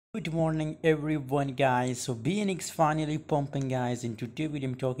Good morning everyone guys. So BNX finally pumping guys, and today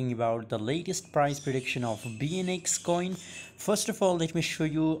I'm talking about the latest price prediction of BNX coin. First of all, let me show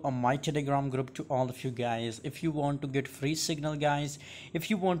you my Telegram group to all of you guys. If you want to get free signal guys, if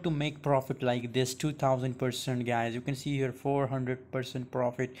you want to make profit like this 2000% guys, you can see here 400%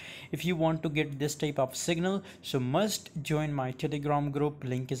 profit. If you want to get this type of signal, so must join my Telegram group.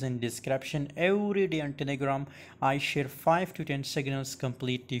 Link is in description. Every day on Telegram I share 5 to 10 signals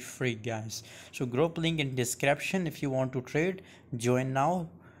completely free guys. So group link in description. If you want to trade, join now.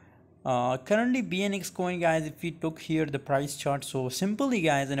 Currently BNX coin guys, if we look here the price chart, so simply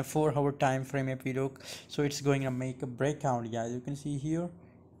guys in a 4-hour time frame, if we look, so it's going to make a breakout guys. You can see here,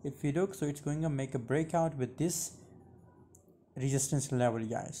 if we look, so it's going to make a breakout with this resistance level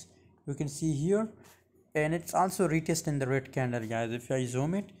guys. You can see here, and it's also retest in the red candle guys. If I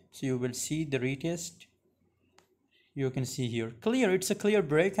zoom it, so you will see the retest. You can see here clear, it's a clear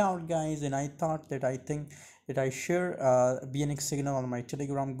breakout guys, and I think that I share BNX signal on my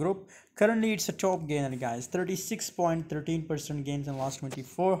Telegram group. Currently it's a top gainer guys, 36.13% gains in last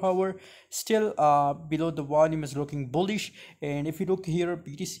 24 hour. Still below the volume is looking bullish. And if you look here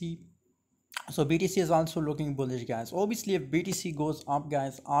BTC, so BTC is also looking bullish guys. Obviously if BTC goes up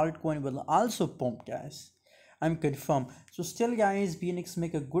guys, altcoin will also pump guys, I'm confirmed. So still guys, BNX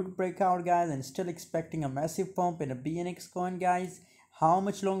make a good breakout guys, and still expecting a massive pump in a BNX coin guys. How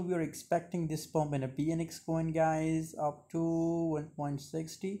much long we are expecting this pump in a BNX coin guys? Up to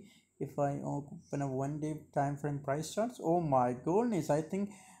 1.60. If I open a 1-day time frame price charts, oh my goodness, I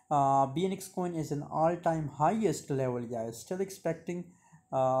think BNX coin is an all-time highest level guys. Still expecting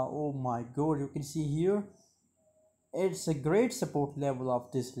oh my god, you can see here it's a great support level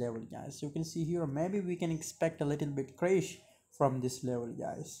of this level guys. You can see here maybe we can expect a little bit crash from this level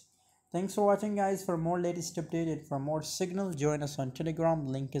guys. Thanks for watching guys. For more latest update and for more signal, join us on Telegram.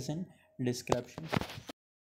 Link is in description.